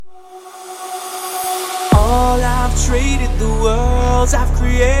all I've traded, the worlds I've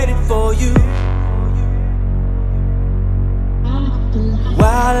created for you.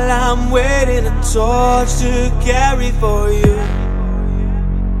 While I'm waiting, a torch to carry for you.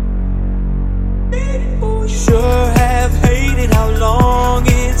 Sure have hated how long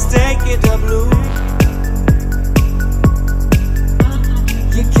it's taken to bloom.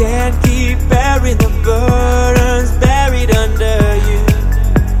 You can't keep bearing the burdens buried under you.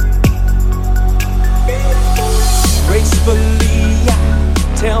 Gracefully I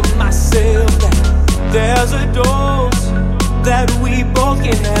tell myself that there's a dose that we both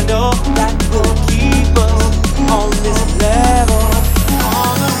can handle, that will keep us on this level,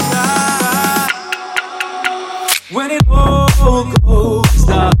 on the ride. When it all goes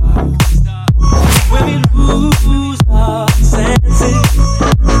dark, when we lose our senses,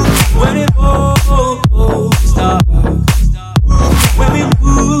 when it all goes dark, when we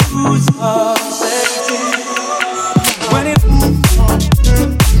lose our senses, when it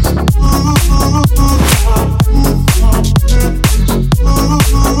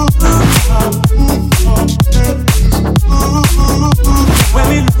when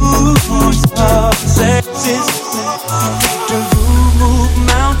we lose our senses, do you move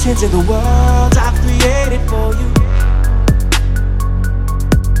mountains in the world I've created for you?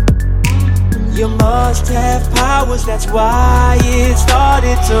 You must have powers, that's why it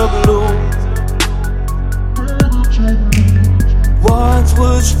started to bloom. Once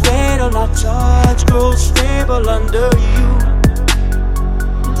was fatal, our touch grows stable under you.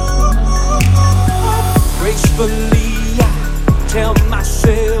 Gracefully I tell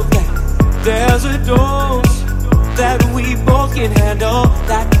myself that there's a dose that we both can handle,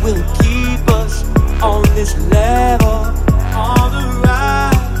 that will keep us on this level, on the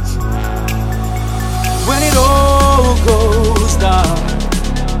rise. When it all goes dark,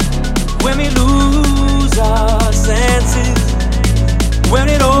 when we lose our senses, when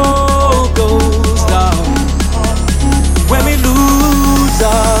it all goes dark, when we lose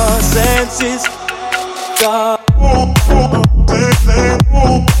our senses, dark.